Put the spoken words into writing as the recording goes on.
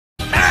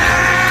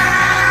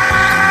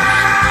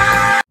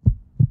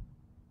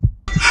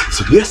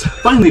Yes,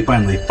 finally,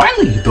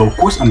 though, of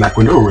course, I'm back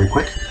with another really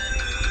quick.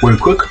 Of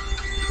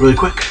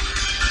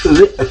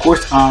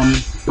course,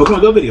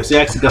 Pokemon Go video. So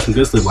I actually got some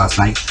good sleep last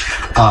night.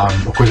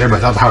 Of course,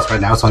 everybody's out of the house right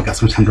now, so I got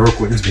some time to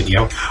record this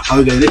video.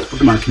 The next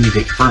Pokemon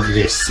community confirmed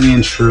is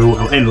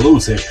Sandshew and the Lone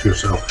Sandshew.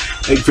 So,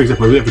 like, for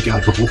example, if we ever get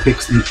like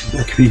Vulpix in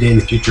the community in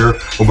the future,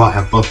 we'll probably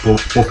have both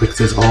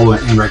Vulpixes, all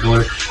and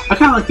regular. I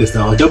kind of like this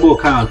though. A double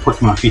kind of like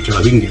Pokemon feature.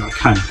 Like you can get like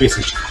kind of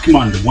basically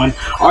Pokemon into one.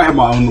 I already have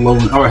my own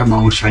Alolan. I already have my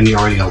own shiny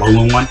already, a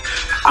Alolan one.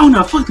 I don't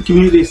know. I feel like the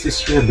communities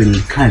this year have been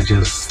kind of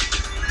just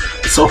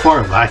so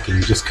far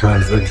lacking, just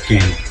because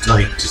again,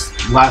 like just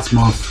last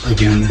month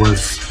again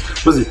was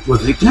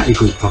it not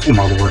equally tough? Oh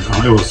my lord,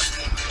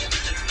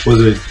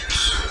 was it?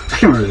 I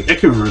can't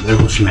remember the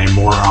evolution name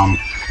more.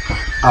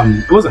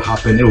 It wasn't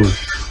Hoppin.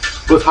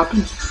 Was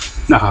Hoppin?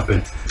 Not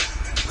Hoppin.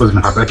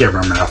 Wasn't Hoppin. I can't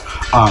remember now.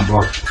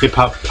 Or Hip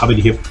Hop,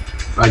 Hoppity Hip.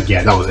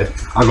 Yeah, that was it.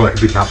 I'll go ahead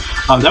and beat that.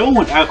 That one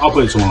went. I'll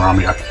put it somewhere around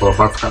me after. If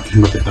I forgot to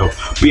look at it though.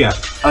 But yeah,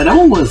 that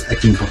one was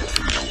actually.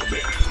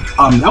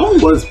 That one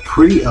was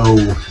pretty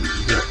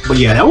but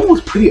yeah, that one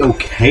was pretty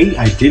okay.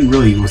 I didn't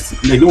really no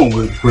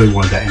one really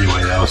wanted that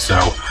anyway though,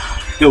 so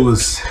it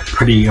was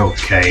pretty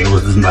okay. It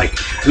wasn't like,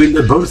 I mean,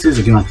 the bonuses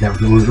again like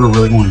that were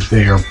really only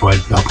there, but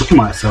the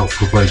Pokemon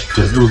itself was like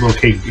just, it was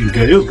okay and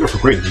good. It was good for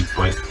Great League,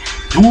 but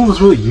no one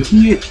was really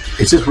using it.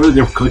 It's just really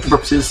there for collecting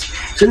purposes.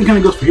 Same kind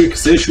of goes for here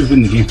because Sandshew's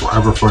been in the game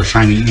forever for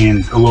shiny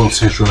and a little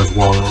Sandshew as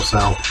well though,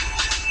 so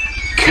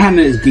kind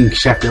of is getting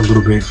shafted a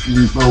little bit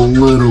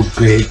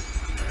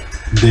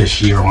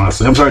this year,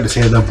 honestly. I'm sorry to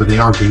say that, but they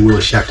are being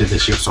really shafted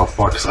this year so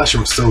far, because last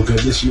year was so good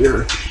this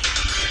year.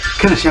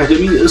 Kind of shafted.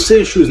 I mean, the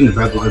Sandshew isn't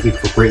bad, I think,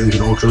 for Great League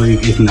and Ultra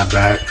League, isn't that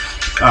bad.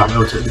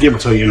 The game will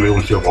tell you anyway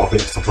once you evolve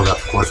it and stuff like that,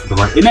 of course, with the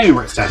right, and not even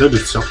right stats, they'll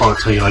just so far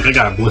tell you, like, I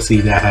got a Blissey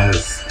that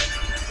has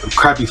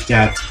crappy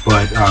stats,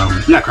 but,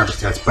 not crappy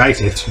stats, but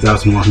actually it's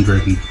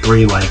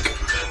 2,103, like,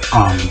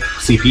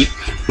 CP,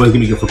 but it's gonna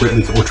be good for Great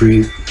League and Ultra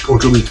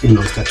League, even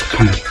though the stats are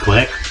kind of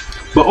black.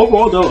 But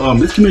overall, though,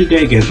 this community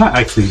day again, it's not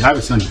actually, I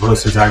haven't seen any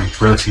posters, I haven't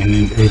really seen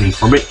anything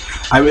from it.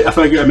 I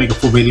feel like I'd make a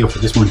full video for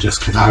this one just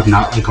because I have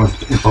not like gone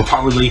to the info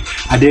properly.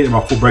 I did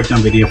my full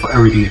breakdown video for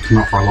everything that came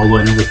out for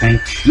Alola and everything,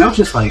 and I was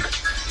just like,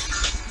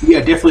 yeah,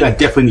 I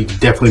definitely need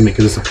to make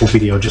this a full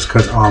video just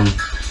because,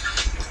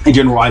 in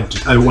general, I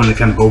wanted to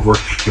kind of go over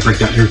and break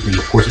down everything,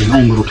 of course, in my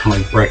own little kind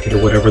of like bracket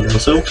or whatever, though.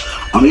 So,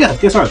 yeah,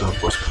 get started, though, of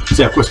course.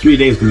 So, yeah, of course,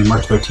 community day is going to be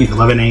March 13th,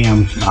 11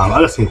 a.m. I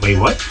was going to say, wait,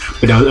 what?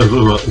 But no, it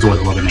was always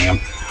 11 a.m.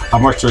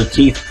 March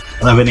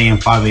 13th, 11 a.m.,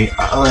 5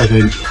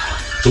 a.m.,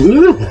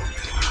 11.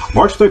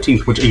 March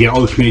 13th, which again,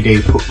 all the community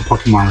day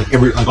Pokemon,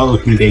 like all the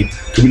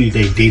community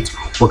day dates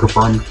were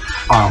confirmed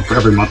for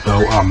every month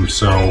though.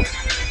 So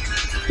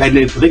I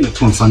think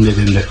it's on Sunday,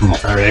 then next one on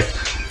Saturday.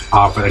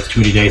 For the next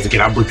community days.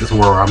 Again, I'll bring this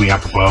over around me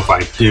after above.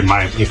 I did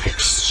my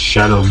Apex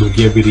Shadow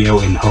Lugia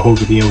video and Ho-Ho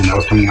video, and that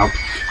was coming out.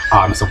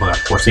 And stuff like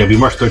that, of course. Yeah, it'll be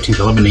March 13th,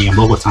 11 a.m.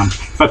 local time,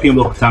 5 p.m.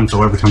 local time,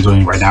 so every time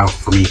zone right now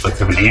for me it's like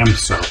 7 a.m.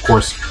 So, of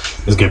course,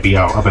 it's going to be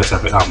up at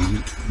 7,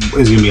 it's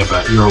going to be up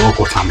at your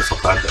local time and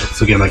stuff like that.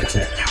 So, again, like I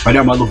said, right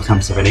now my local time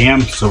is 7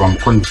 a.m. So, I'm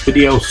recording this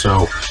video,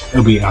 so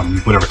it'll be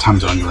whatever time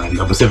zone you're in,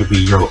 specifically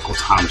your local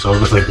time. So,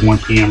 if it's like 1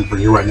 p.m. for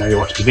you right now, you're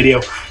watching the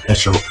video,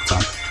 that's your local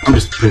time. I'm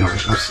just playing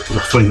with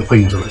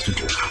this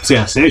feature. So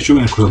yeah, Sandshew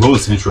and of course Alolan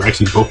Sandshew are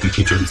actually both be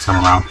featured this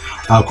time around.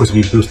 Of course,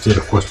 it'll be boosted,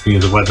 of course,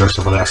 because of the weather and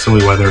stuff like that,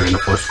 snowy weather, and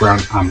of course,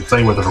 ground,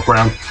 sunny weather for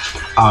ground.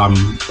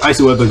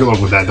 Icy weather, good luck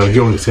with that though.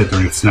 You only sit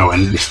during the snow,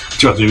 and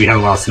trust me, we had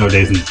a lot of snow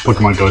days in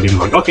Pokemon Go. And even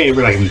like, okay,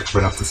 we're not even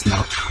covered up the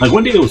snow. Like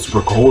one day it was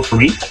super cold for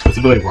me,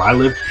 specifically where I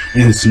live,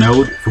 and it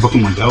snowed for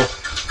Pokemon Go.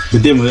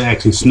 But then when it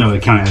actually snowed,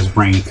 it counted as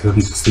rain because of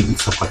the sleet and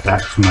stuff like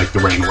that from like the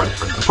rain or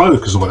whatever. Probably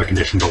because of weather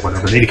conditions or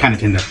whatever. They kind of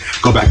tend to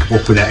go back and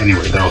forth for that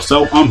anyway, though.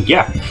 So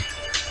yeah.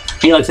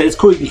 Yeah, like I said, it's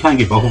cool. You can kind of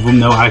get both of them,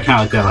 though. I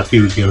kind of like that. Like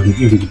you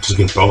can just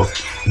get both.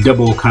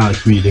 Double kind of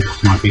like community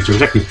Pokemon feature.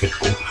 It's actually pretty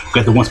cool.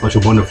 Got the one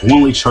special bundle for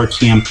 1 Leech Charge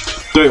TM,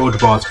 3 Ultra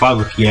Balls, 5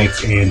 Lucky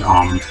Eggs, and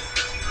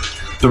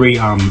 3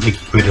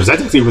 incubators.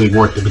 That's actually really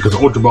worth it because the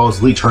Ultra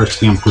Balls, Elite Charge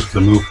TM, of course, for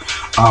the move,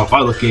 5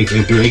 Lucky Eggs,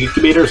 and 3 egg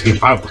incubators. Again,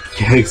 5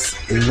 Lucky Eggs.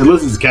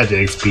 Unless it's catch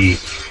XP,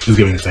 it's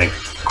giving a thing.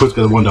 Of course,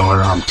 got a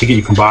 $1 ticket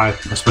you can buy,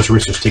 a special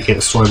research ticket, a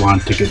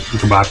storyline ticket you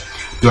can buy.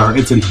 There are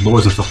instance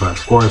lures and stuff like that,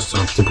 of course, so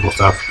typical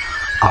stuff.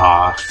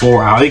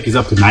 I think he's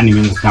up to 90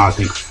 minutes now, I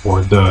think,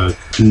 for the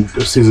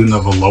season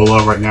of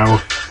Alola right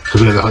now,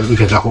 because we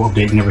got that whole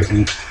update and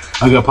everything.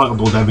 I'm gonna probably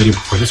upload that video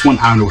before this one.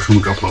 I don't know which one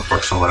we're gonna upload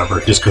first or whatever,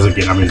 just because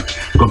again, I mean,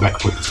 go back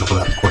and forth and stuff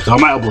like that, of course. So I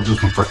might upload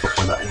this one first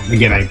before that one.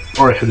 Again, I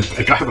already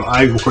had,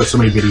 I recorded so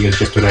many videos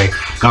yesterday,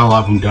 got a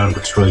lot of them done,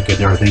 which is really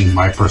good. Everything,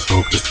 my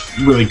personal, just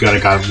really good. I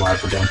got a lot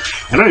of them done,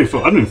 and I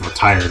don't even feel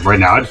tired right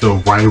now. I just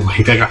feel wide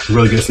awake. I got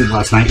really good sleep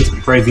last night. It's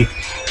been crazy.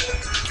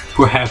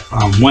 For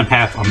one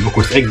half, of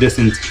course, egg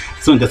distance.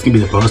 So that's gonna be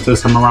the bonus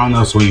this time around,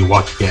 though. So when you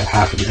walk, you get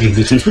half of the egg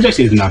distance, which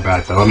actually is not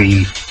bad, though. I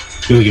mean,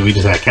 We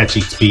just had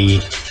catching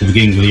speed. At the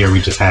beginning of the year,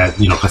 we just had,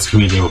 you know, classic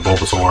community with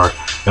Bulbasaur.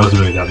 That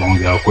wasn't really that long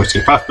ago. Of course,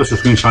 you have special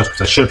screenshots,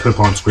 because I should have put up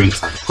on screen,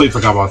 because I completely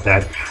forgot about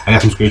that. I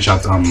got some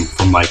screenshots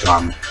from like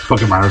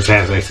Pokemon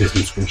has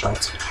existing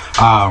screenshots.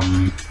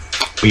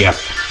 But yeah.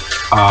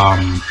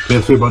 We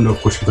have 3 bundle,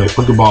 of course, with like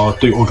Pokeball,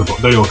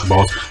 30 Ultra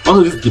Balls.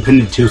 Also, just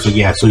dependent too, so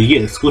yeah, so you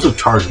get exclusive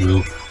charge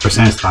move for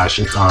Sand Slash,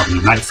 it's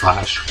Night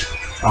Slash.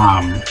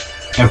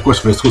 And of course,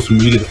 for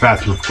exclusive, you get the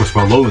fast move, of course, for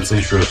Alolan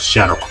Sandshew, it's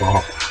Shadow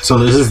Claw. So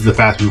this is the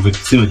fast move, it's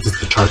similar to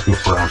the charge move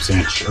for regular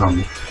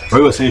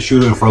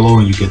Sandshew, and for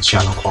Alolan, you get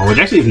Shadow Claw, which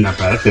actually isn't that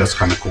bad. I think that's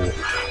kind of cool.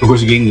 Of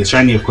course, you're getting the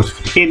shiny, of course,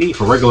 for the candy,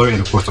 for regular, and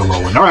of course,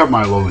 Alolan. Now I have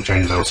my Alolan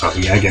shiny though, so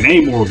yeah, again,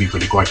 any more would be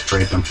pretty cool. I could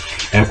trade them.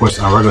 And of course,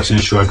 regular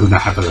Sandshew, I do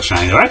not have as a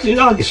shiny. Actually,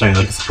 I like the shiny,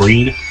 like it's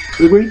green. Is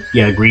it green?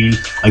 Yeah, green,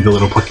 like the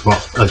little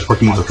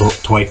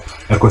Pokemon toy.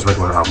 And of course,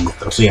 regular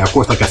though. So yeah, of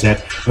course, like I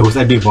said, it was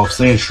that big evolved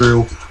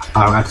Sandshew.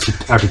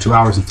 After 2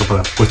 hours and stuff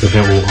like that, of course, the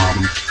event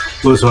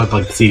will also have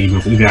like the CD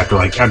move. Even after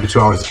 2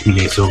 hours, the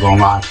community is still going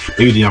live.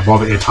 Maybe they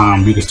evolve it in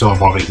time, you can still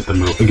evolve it and get the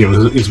move. Again,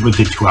 it's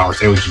within 2 hours.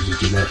 They always usually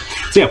do that.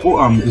 So yeah,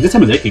 for this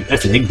time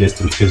that's an egg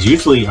distance, because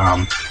usually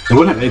they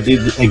wouldn't have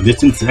egg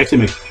distance. I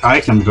actually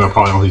I'm gonna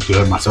probably only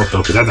do it myself though,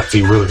 because that's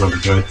actually really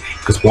good.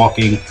 Because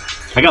walking,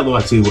 I got a little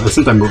actually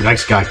since I moved, I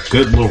actually got a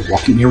good little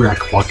walking area I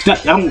can walk.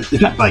 It's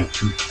not like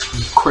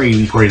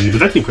crazy, but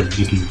it's actually pretty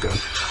decently good.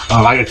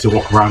 I get to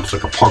walk around to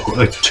like a park,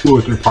 like 2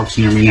 or 3 parks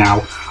near me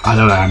now.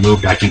 Now that I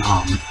moved, I can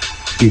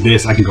do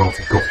this. I can go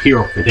here,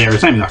 over there.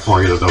 It's not even that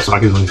far either though, so I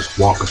can really just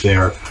walk up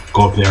there,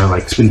 go up there,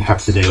 like spend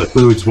half the day, like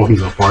literally just walking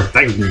to the park.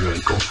 That would be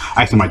really cool.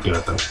 I actually might do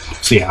that though.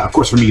 So yeah, of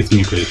course for me it's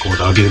gonna be pretty cool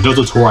though. Again, the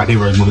Johto tour I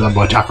didn't really move that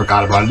much. I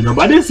forgot about it, you know,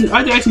 but I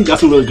actually got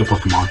some really good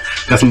Pokemon.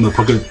 Got some of the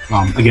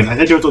Pokemon. Again,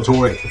 that Johto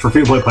tour for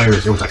free-to-play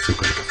players, it was actually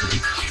pretty good for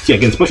me. So yeah,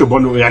 again, special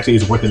bundle it actually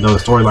is worth it though. The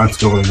storyline's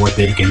still really worth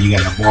it. Again, you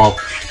gotta evolve,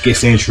 get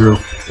Sandshew,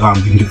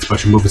 you can get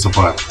special moves and stuff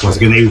like that. Plus,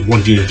 again, they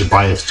want you to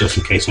buy this just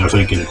in case, you know, so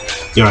you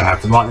don't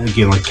have to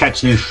again like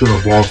catch Sandshew,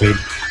 evolve it.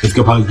 It's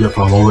gonna probably good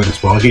for a low rate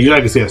as well. Again, you're not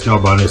gonna see a snow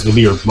bonus if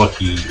you're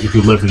lucky if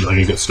you live in like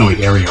a good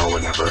snowy area or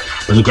whatever.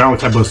 But the ground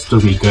type will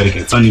still be good.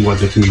 Again, sunny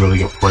weather can be really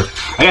good for it.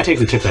 I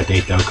gotta check that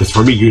date though, because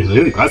for me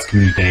usually I think that's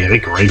community day. I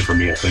think it rained for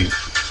me. I think.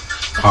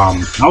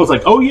 I was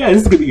like, oh yeah,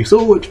 this is gonna be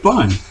so much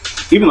fun.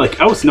 Even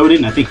like I was snowed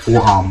in. I think for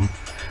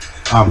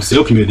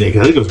Steel Community Day,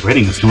 because I think it was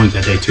raining and snowing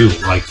that day too.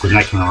 Like when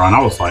night came around,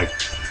 I was like,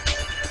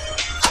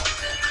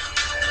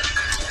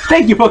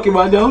 thank you,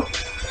 Pokemon though.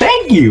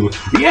 Thank you!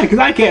 Yeah, because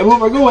I can't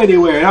move or go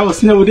anywhere, and I was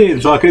snowed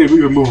in, so I couldn't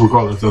even move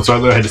regardless, though, so I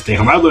literally had to stay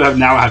home.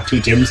 Now I have 2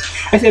 gyms.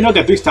 I said, no, I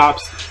got 3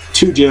 stops,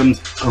 2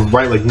 gyms,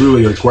 right, like,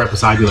 really, like, right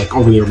beside you, like,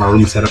 over there, my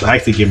room set up. I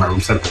actually get my room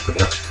set up over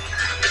there.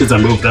 Since I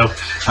moved, though,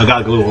 I got,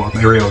 like, a little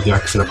area over there I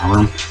can set up my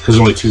room, because there's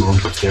only 2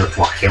 rooms upstairs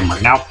where I am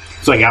right now.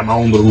 So I got my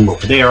own little room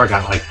over there. I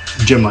got, like,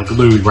 gym, like,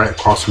 literally right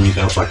across from me,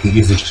 though, so I can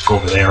easily just go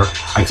over there.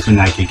 I can spend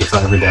that get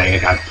every day. I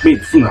got,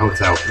 from the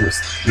hotel, it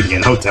was,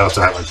 again, hotel,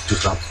 so I had, like, 2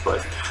 stops,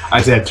 but I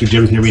actually have 2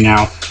 gyms near me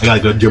now. I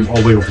got like a gym all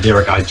the way over there.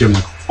 I got a gym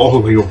like all the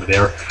way over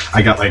there.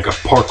 I got like a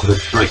park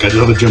with like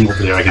another gym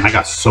over there. Again, I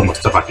got so much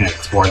stuff I can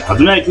explore now.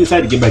 Then I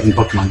decided to get back in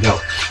Pokemon Go.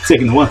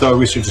 Second, the 1 hour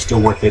research is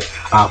still worth it.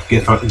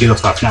 Get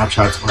those 5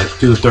 snapshots, like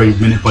do the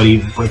 30-minute buddy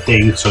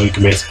thing. So you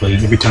can basically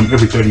every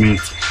 30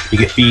 minutes you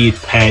get feed,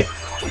 pet.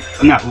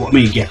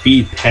 You get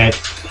feed, pet,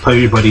 play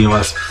everybody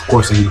else, of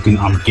course, and you can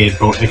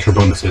get extra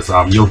bonuses.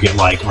 You'll get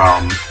like I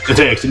can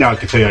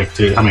tell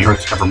you how many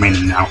hertz you have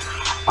remaining now.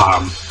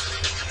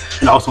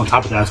 And also on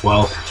top of that as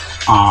well,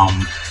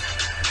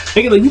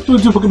 again, like these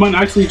 2 Pokemon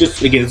actually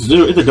just again it's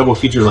a double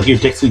feature. Like you're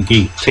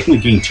technically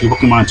getting 2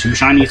 Pokemon, 2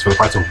 shinies for the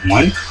price of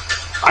 1.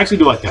 I actually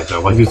do like that though.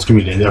 Like this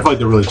community, I feel like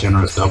they're really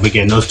generous though. But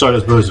again, no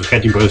Stardust Bros or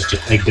Catching Bros,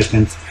 just egg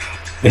distance.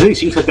 I think it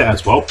seems like that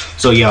as well.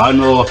 So yeah, I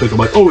know a lot of people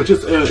like, oh, it's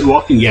just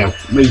walking. Yeah,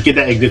 maybe get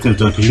that egg distance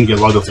done because you can get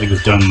a lot of those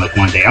eggs done like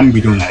one day. I'm gonna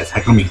be doing that.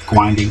 I'm gonna be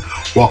grinding,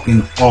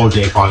 walking all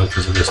day probably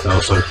because of this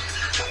though. So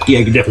yeah,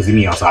 you can definitely see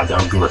me outside though.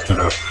 I'm gonna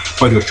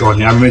do a short.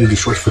 I'm ready to do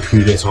shorts for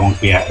community days. So long.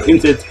 Yeah,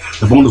 instance,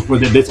 the bonus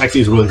worth it. This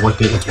actually is really worth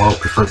it as well.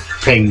 Prefer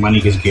paying money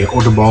because you get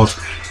Ultra Balls,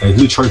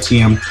 new chart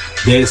TM,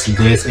 this,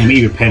 and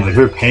maybe you're paying. Like if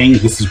you're paying,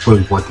 this is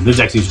really worth it. This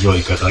actually is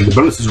really good. Like the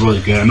bonus is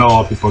really good. I know a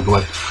lot of people are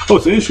like, oh,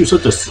 it's an issue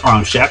such a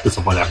shaft and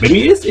stuff like that. But I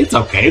mean, it's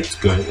okay. It's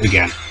good.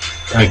 Again,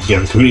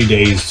 community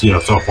days, you know,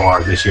 so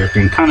far this year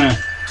can kind of.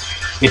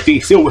 If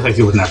he still was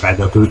actually wasn't that bad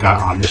though, because we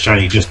got the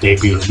shiny just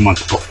debuted a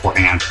month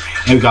beforehand,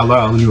 and we got a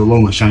lot of new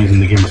Alolan shinies in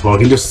the game as well.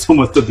 And there's so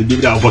much stuff to do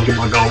now.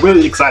 Pokemon Go, I'm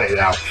really excited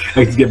now.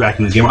 I can get back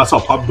in the game. I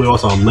saw Popplio, I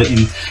saw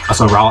Litten, I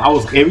saw Rowell. I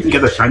was able to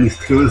get the shinies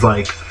too. It's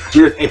like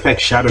there's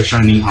Apex Shadow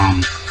shiny,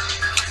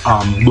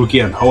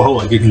 Lugia and Ho-Ho.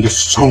 Like you can get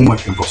so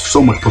much info,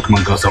 so much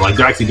Pokemon Go. So like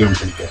they're actually doing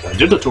pretty good.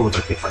 Just the tour was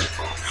actually pretty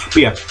fun. But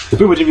yeah, that's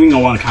pretty much everything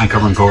I want to kind of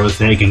cover and go over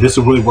today. Again, this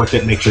is really worth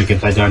it. Make sure you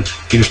get that done.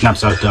 Get your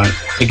snapshots done.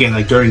 Again,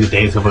 like during the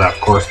day and stuff like that,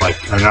 of course, like,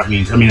 not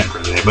during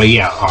the day, but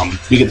yeah,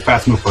 you get the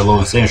fast move for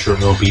Alolan Sandshew.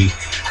 It'll be,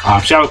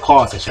 Shadow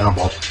Claw, it's a Shadow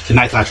Ball. The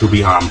Night Slash will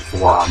be,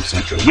 for,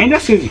 Sandshew. I mean,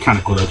 that's gonna be kind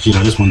of cool though, you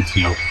know, this one's,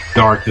 you know,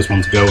 dark, this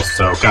one's ghost,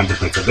 so kind of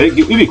different. So it'd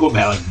be cool to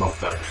have like both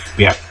though. But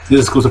yeah, This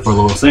is exclusive for a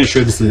little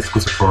Sandshew. This is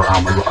exclusive for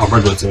a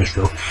regular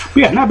Sandshew. But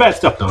yeah, not bad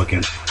stuff though.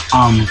 Again,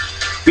 but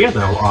yeah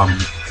though,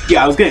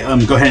 yeah, I was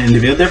gonna go ahead and end the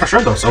video there for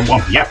sure though. So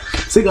yeah,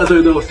 see you guys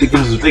later though. Thank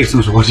you so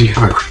much for watching.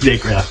 Have a great day,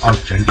 great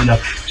afternoon. You know,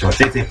 so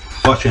stay safe.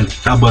 Watching,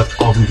 God bless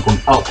all of you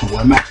going out to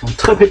wear maximum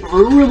toilet paper.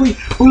 Really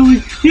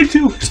need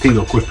to. Just think,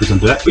 of course, please don't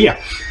do that. But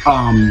yeah,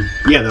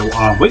 yeah, though,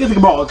 what do you think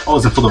about all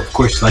this info? Of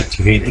course, like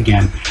to hate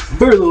again.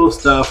 Very little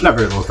stuff, not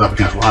very little stuff. We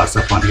got a lot of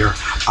stuff on here.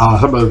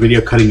 Some about the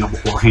video cutting up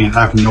beforehand.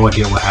 I have no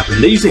idea what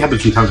happened. They usually happen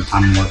from time to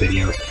time in more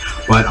videos,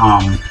 but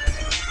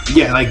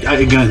yeah, like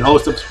again, all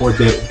this stuff is worth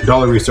it.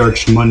 Dollar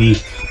research, money,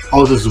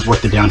 all this is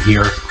worth it down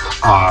here.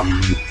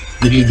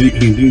 You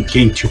can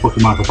gain 2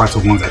 Pokemon for price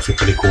of 1 is actually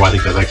pretty cool. I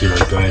think that's actually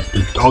really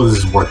good. All this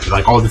is worth it.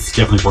 Like, all this is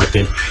definitely worth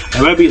it.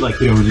 It might be like,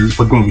 you know,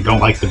 Pokemon we don't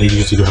like, but they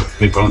usually do have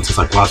big bonuses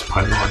like last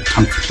time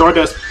for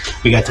Stardust.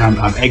 We got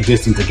egg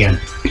distance again.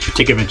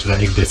 Take advantage of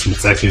that egg distance.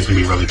 It's actually going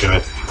to be really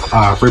good.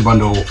 Free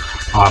bundle,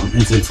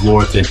 instance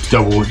lore to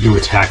double your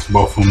attacks for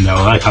both of them though.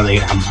 I like how they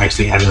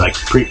actually added like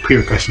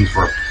pre-repercussions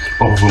for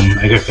both of them.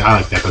 I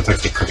like that, but it's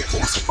actually pretty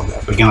cool and stuff like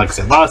that. But again, like I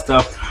said, a lot of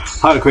stuff.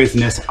 A lot of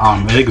craziness. I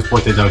think it's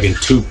worth it though. Again,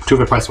 2 for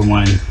the price of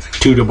 1,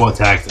 2 double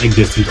attacks, egg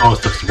distance, all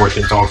stuff's worth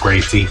it. It's all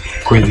craziness.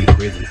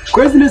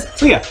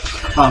 So yeah,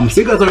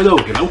 see you guys later though,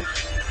 you know.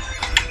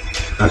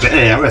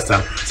 Okay, yeah, rest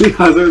up. See you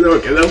guys later though,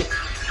 you know.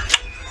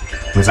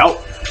 Peace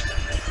out.